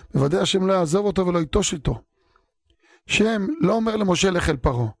 בוודאי השם לא יעזוב אותו ולא יטוש איתו. שם לא אומר למשה לך אל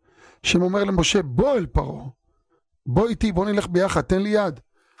פרעה. שם אומר למשה בוא אל פרעה. בוא איתי, בוא נלך ביחד, תן לי יד.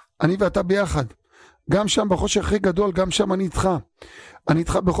 אני ואתה ביחד. גם שם בחושך הכי גדול, גם שם אני איתך. אני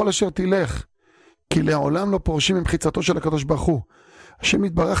איתך בכל אשר תלך. כי לעולם לא פורשים ממחיצתו של הקדוש ברוך הוא. השם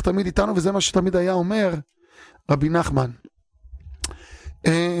יתברך תמיד איתנו, וזה מה שתמיד היה אומר רבי נחמן.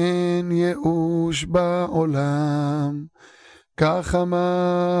 אין ייאוש בעולם, כך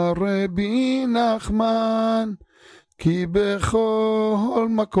אמר רבי נחמן, כי בכל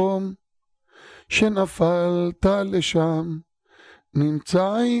מקום שנפלת לשם,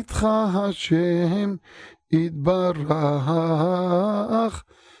 נמצא איתך השם יתברך,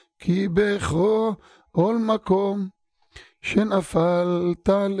 כי בכל מקום שנפלת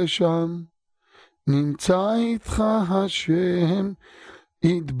לשם, נמצא איתך השם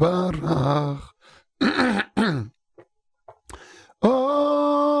יתברך.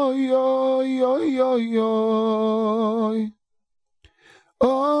 אוי אוי אוי אוי אוי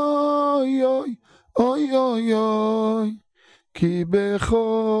אוי אוי אוי אוי, כי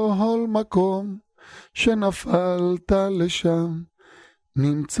בכל מקום שנפלת לשם,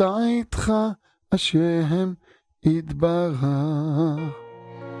 נמצא איתך השם יתברך.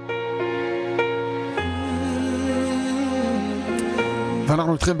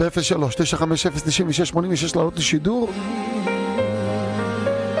 ואנחנו איתכם ב-03-950-96-86 לעלות לשידור.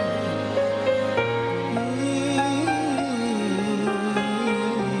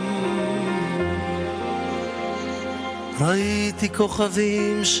 ראיתי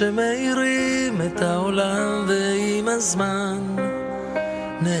כוכבים שמאירים את העולם ועם הזמן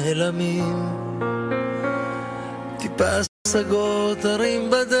נעלמים, טיפה סגות הרים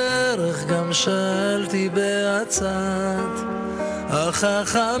בדרך, גם שאלתי בעצת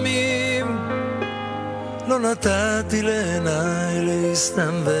החכמים, לא נתתי לעיניי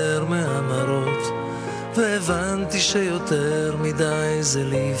להסתנבר מהמרות, והבנתי שיותר מדי זה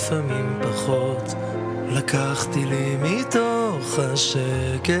לפעמים פחות. לקחתי לי מתוך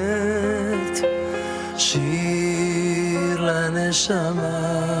השקט שיר לנשמה,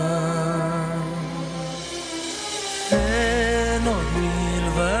 אין עוד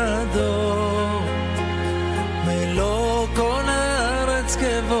מלבדו, מלוא כל הארץ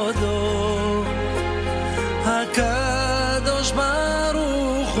כבודו, הקדוש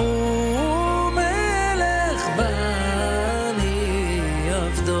ברוך הוא מלך ואני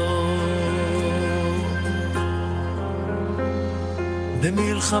עבדו.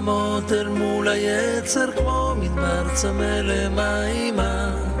 במלחמות אל מול היצר כמו מדבר צמא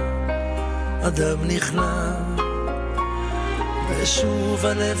למימה, אדם נכנע ושוב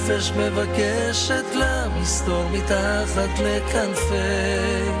הנפש מבקשת לה מסתור מתחת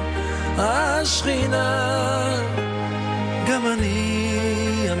לכנפי השכינה. גם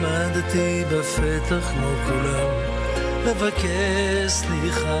אני עמדתי באתי בפתח כמו כולם לבקש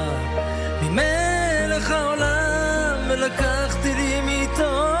סליחה ממלך העולם, ולקחתי לי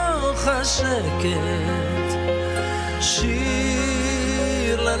מתוך השקט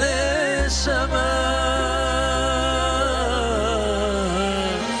שיר לנשמה.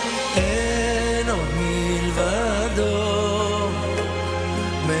 אין עוד מלבדו,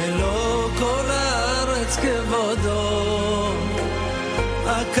 מלוא כל הארץ כבודו,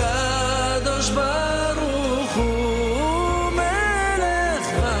 הקדוש ברוך הוא מלך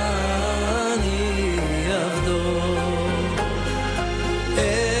ואני עבדו.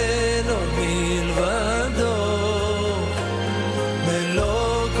 אין עוד מלבדו,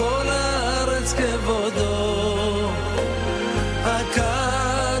 מלוא כל הארץ כבודו,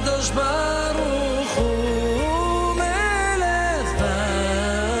 הקדוש ברוך הוא מלך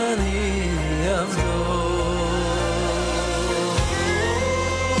ואני עבדו.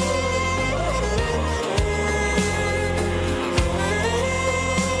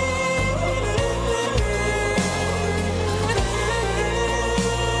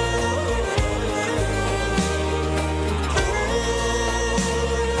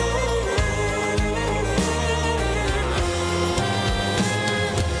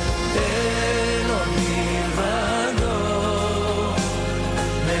 אין עוד מלבדו,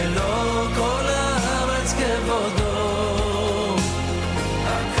 מלוא כל הארץ כבודו,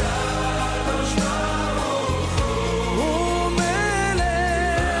 הקדוש ברוך הוא מלך.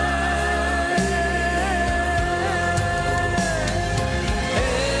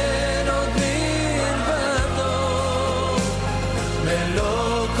 אין עוד מלבדו,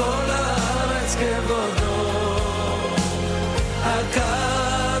 מלוא כל הארץ כבודו,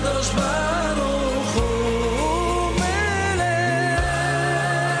 הקדוש ברוך הוא מלך.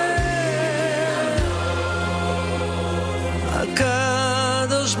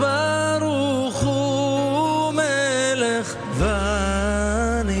 הקדוש ברוך הוא מלך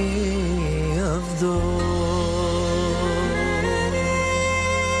ואני עבדו.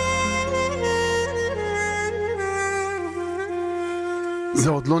 זה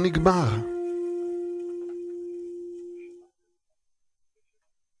עוד לא נגמר.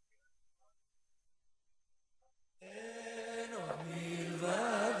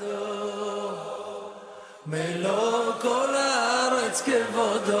 מלוא כל הארץ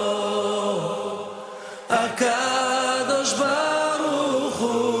כבודו, הקדוש ברוך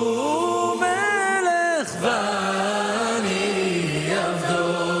הוא מלך ואני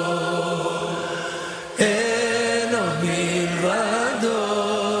עבדו. אין עוד מלבדו,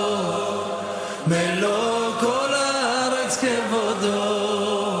 מלוא כל הארץ כבודו,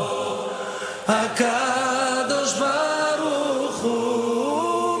 הקדוש ברוך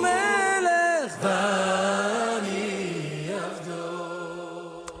הוא מלך ואני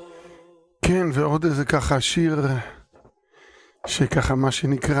עבדו. כן, ועוד איזה ככה שיר שככה מה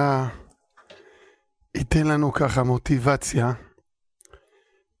שנקרא ייתן לנו ככה מוטיבציה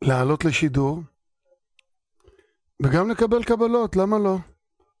לעלות לשידור וגם לקבל קבלות, למה לא?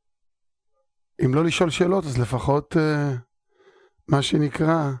 אם לא לשאול שאלות אז לפחות מה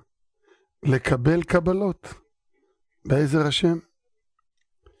שנקרא לקבל קבלות בעזר השם.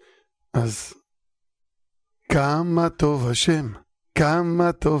 אז כמה טוב השם,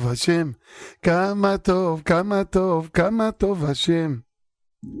 כמה טוב השם, כמה טוב, כמה טוב, כמה טוב השם.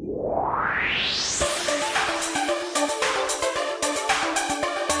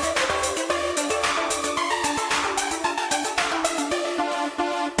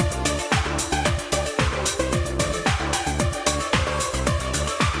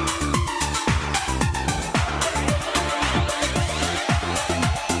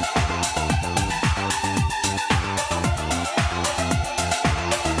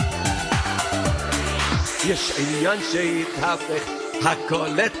 יש עניין שהתהפך הכל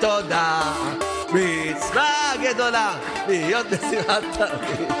לתודה, מצווה גדולה להיות בשמחת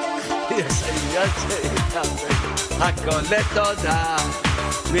תמיד. יש עניין שהתהפך הכל לתודה,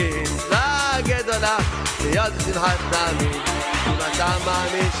 מצווה גדולה להיות בשמחת תמיד. אם אתה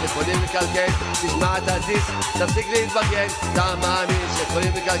מאמין שיכולים לקלקל, תשמע את הדיס, תפסיק להתבגן. אתה מאמין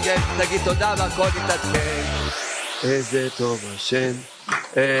שיכולים לקלקל, תגיד תודה והכל יתעדכן. איזה טוב השם,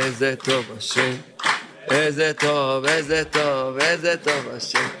 איזה טוב השם, איזה טוב, איזה טוב, איזה טוב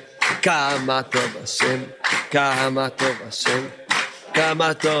השם. כמה טוב השם, כמה טוב השם,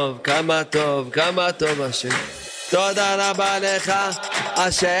 כמה טוב, כמה טוב, כמה טוב השם. תודה רבה לך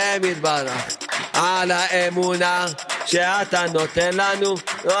השם יתברך על האמונה שאתה נותן לנו.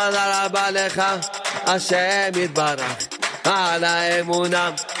 תודה רבה לך השם יתברך על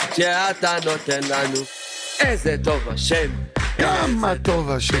האמונה שאתה נותן לנו. איזה טוב השם, כמה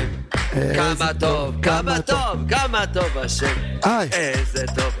טוב השם. כמה טוב, כמה טוב, כמה טוב השם. איזה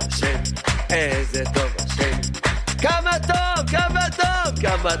טוב השם, איזה טוב השם. כמה טוב, כמה טוב,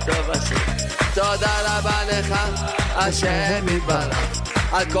 כמה טוב השם. תודה רבה לך, השם יתברך.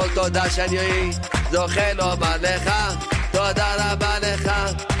 על כל תודה שאני זוכה לומר לך. תודה רבה לך,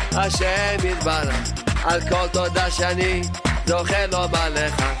 השם יתברך. על כל תודה שאני זוכה לומר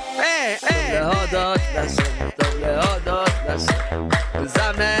לך. טוב להודות לשם, טוב להודות לשם.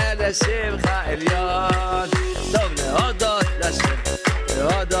 זמר לשמך עליון. טוב להודות לשם,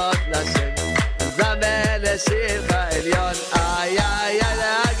 להודות לשם. זמר לשמך עליון. איי איי איי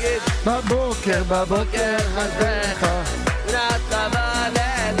להגיד בבוקר, בבוקר חזרך נצא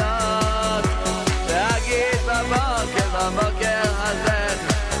בלילות. להגיד בבוקר, בבוקר חזרך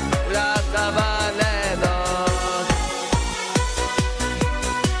נצא בלילות.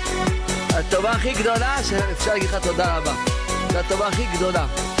 הטובה הכי גדולה שאפשר להגיד לך תודה רבה. זו הטובה הכי גדולה.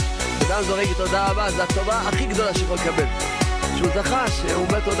 אדם זורק תודה רבה, זו הטובה הכי גדולה שיכול לקבל. שהוא זכה, שהוא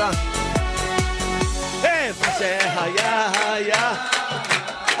אומר תודה. איפה שהיה היה,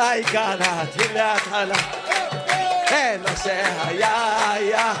 העיקר להתחיל להתחלה. איפה שהיה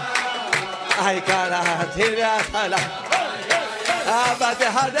היה, העיקר להתחיל להתחלה. אבא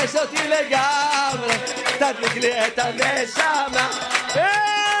תחדש אותי לגמרי, תדליק לי את הנשמה.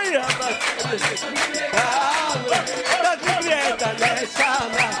 אבא תחדש אותי לגמרי, תדליק לי את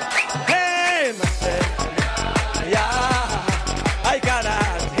הנשמה. מה שהיה, העיקר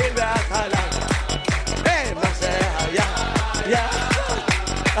להתחיל להתחלה. מה שהיה,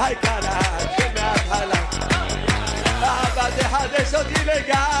 העיקר להתחיל מההתחלה. אבא תחדש אותי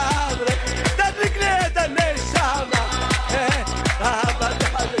לגמרי, תדליק לי את הנשמה. אבא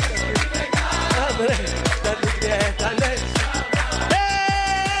תחדש אותי לגמרי, תדליק לי את הנשמה.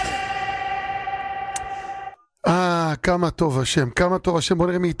 כמה טוב השם, כמה טוב השם. בוא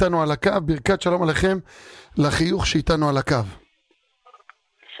נראה מי איתנו על הקו. ברכת שלום עליכם לחיוך שאיתנו על הקו.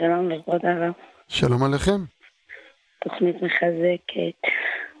 שלום לכבוד הרב. שלום עליכם. תוכנית מחזקת.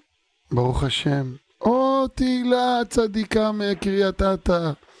 ברוך השם. או תהילה צדיקה מקריית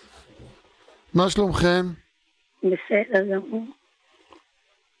אתא. מה שלומכם? בסדר גמור.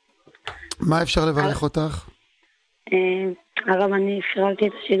 מה אפשר לברך אותך? הרב, אני הפרלתי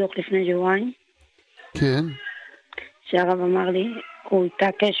את השידוך לפני שבועיים. כן. שהרב אמר לי, הוא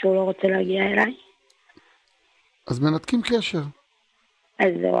התעקש שהוא לא רוצה להגיע אליי. אז מנתקים קשר. אז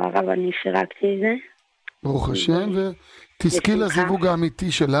זהו, הרב, אני הפרקתי את זה. ברוך השם, ותזכי לזיווג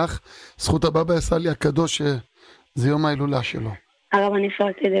האמיתי שלך. זכות הבבא עשה לי הקדוש שזה יום ההילולה שלו. הרב, אני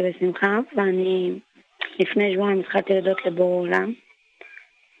הפרקתי את זה בשמחה, ואני לפני שבועיים התחלתי לדעות לבור עולם,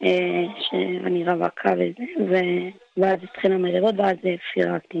 שאני רווקה וזה, ואז התחילה מריבות, ואז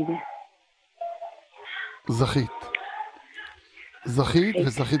הפרקתי את זה. זכית. זכית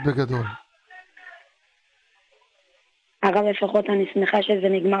וזכית בגדול. הרב, לפחות אני שמחה שזה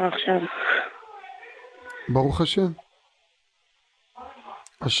נגמר עכשיו. ברוך השם.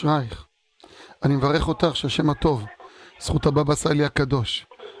 אשרייך. אני מברך אותך שהשם הטוב, זכות הבבא עשה לי הקדוש.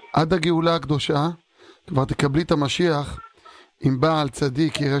 עד הגאולה הקדושה, כבר תקבלי את המשיח עם בעל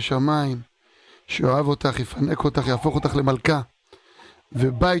צדיק ירא שמיים, שאוהב אותך, יפנק אותך, יהפוך אותך למלכה.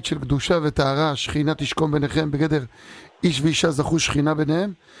 ובית של קדושה וטהרה, שכינה תשכון ביניכם, בגדר איש ואישה זכו שכינה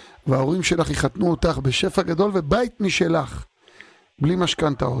ביניהם, וההורים שלך יחתנו אותך בשפע גדול ובית משלך, בלי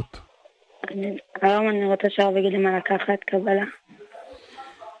משכנתאות. היום אני רוצה שהרב יגיד לי מה לקחת קבלה.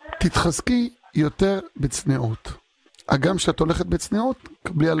 תתחזקי יותר בצניעות. הגם שאת הולכת בצניעות,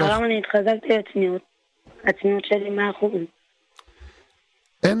 קבלי עליך. היום אני התחזקתי בצניעות. הצניעות שלי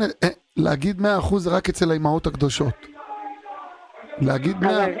 100%. להגיד 100% זה רק אצל האימהות הקדושות. להגיד 100%.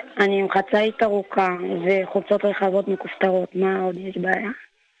 אבל אני עם חצאית ארוכה וחולצות רחבות מכופתרות, מה עוד יש בעיה?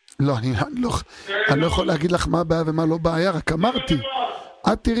 לא, אני לא יכול להגיד לך מה הבעיה ומה לא בעיה, רק אמרתי,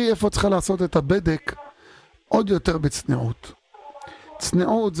 את תראי איפה צריכה לעשות את הבדק עוד יותר בצניעות.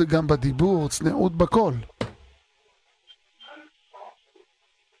 צניעות זה גם בדיבור, צניעות בכל.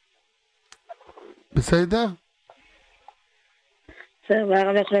 בסדר? בסדר,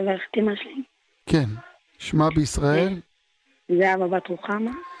 והרב יכול לברך את אמא שלי. כן, שמה בישראל? זהבה בת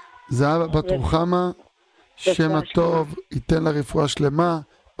רוחמה. זהבה בת רוחמה, שם הטוב, ייתן לה רפואה שלמה,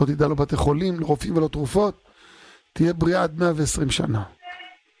 לא תדע לו בתי חולים, לא רופאים ולא תרופות, תהיה בריאה עד 120 שנה.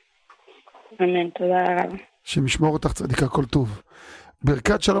 אמן, תודה רב. שמשמור אותך צדיקה כל טוב.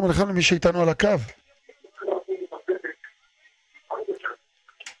 ברכת שלום עליכם למי שאיתנו על הקו.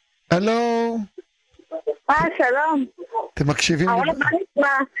 הלו. שלום. אתם מקשיבים?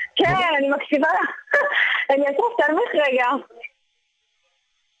 כן, אני מקשיבה. אני אעשה תלמך רגע.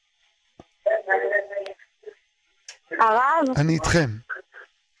 הרב? אני איתכם.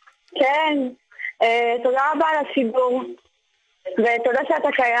 כן, תודה רבה על השידור, ותודה שאתה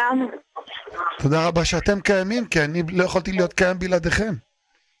קיים. תודה רבה שאתם קיימים, כי אני לא יכולתי להיות קיים בלעדיכם.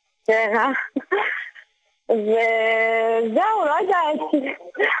 כן, וזהו, לא יודעת.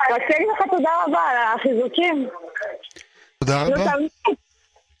 רק תגיד לך תודה רבה על החיזוקים. תודה רבה.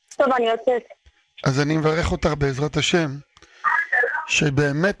 טוב, אני יוצאת. אז אני מברך אותך בעזרת השם,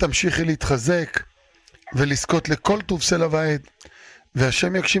 שבאמת תמשיכי להתחזק ולזכות לכל טוב סלע ועד,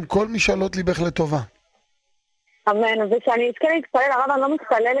 והשם יקשים כל משאלות ליבך לטובה. אמן, ושאני אזכה להתפלל, הרב, אני לא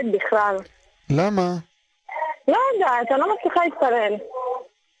מתפללת בכלל. למה? לא יודעת, אני לא מצליחה להתפלל.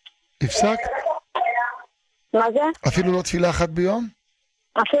 הפסקת? מה זה? אפילו לא תפילה אחת ביום?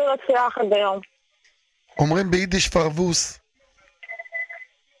 אפילו לא תפילה אחת ביום. אומרים ביידיש פרבוס.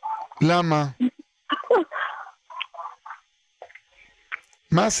 למה?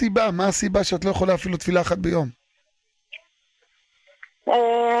 מה הסיבה? מה הסיבה שאת לא יכולה אפילו תפילה אחת ביום?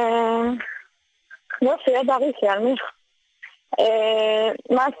 לא, שיהיה בריא, שיעלמיך.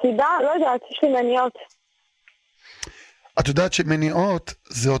 מה הסיבה? לא יודעת, יש לי מניעות. את יודעת שמניעות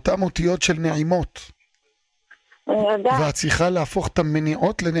זה אותם אותיות של נעימות. אני יודעת. ואת צריכה להפוך את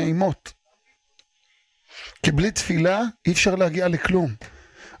המניעות לנעימות. כי בלי תפילה אי אפשר להגיע לכלום.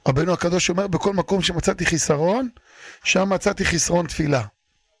 רבנו הקדוש אומר, בכל מקום שמצאתי חיסרון, שם מצאתי חסרון תפילה.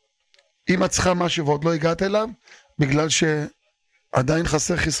 אם את צריכה משהו ועוד לא הגעת אליו, בגלל שעדיין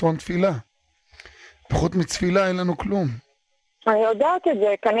חסר חסרון תפילה. פחות מתפילה אין לנו כלום. אני יודעת את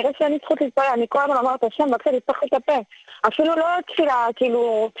זה, כנראה שאני זכות להתפלל, אני כל הזמן אומרת השם, בבקשה, לפתח את הפה. אפילו לא תפילה,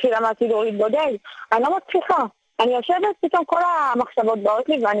 כאילו, תפילה מהסידור להתבודד. אני לא מצליחה. אני יושבת, פתאום כל המחשבות באות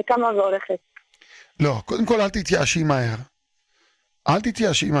לי ואני קמה והולכת. לא, קודם כל אל תתייאשי מהר. אל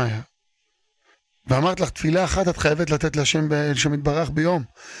תתייאשי מהר. ואמרת לך, תפילה אחת את חייבת לתת להשם שמתברך ביום.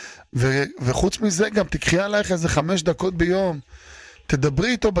 וחוץ מזה גם תקחי עלייך איזה 5 דקות ביום. תדברי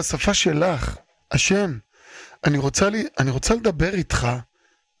איתו בשפה שלך. השם, אני רוצה לדבר איתך,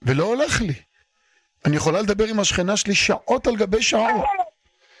 ולא הולך לי. אני יכולה לדבר עם השכנה שלי שעות על גבי שעות.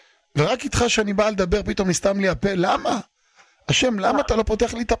 ורק איתך שאני באה לדבר, פתאום נסתם לי הפה. למה? השם, למה אתה לא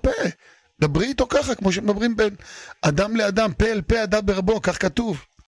פותח לי את הפה? דברי איתו ככה, כמו שמדברים בין אדם לאדם, פה אל פה, אדם ברבו, כך כתוב.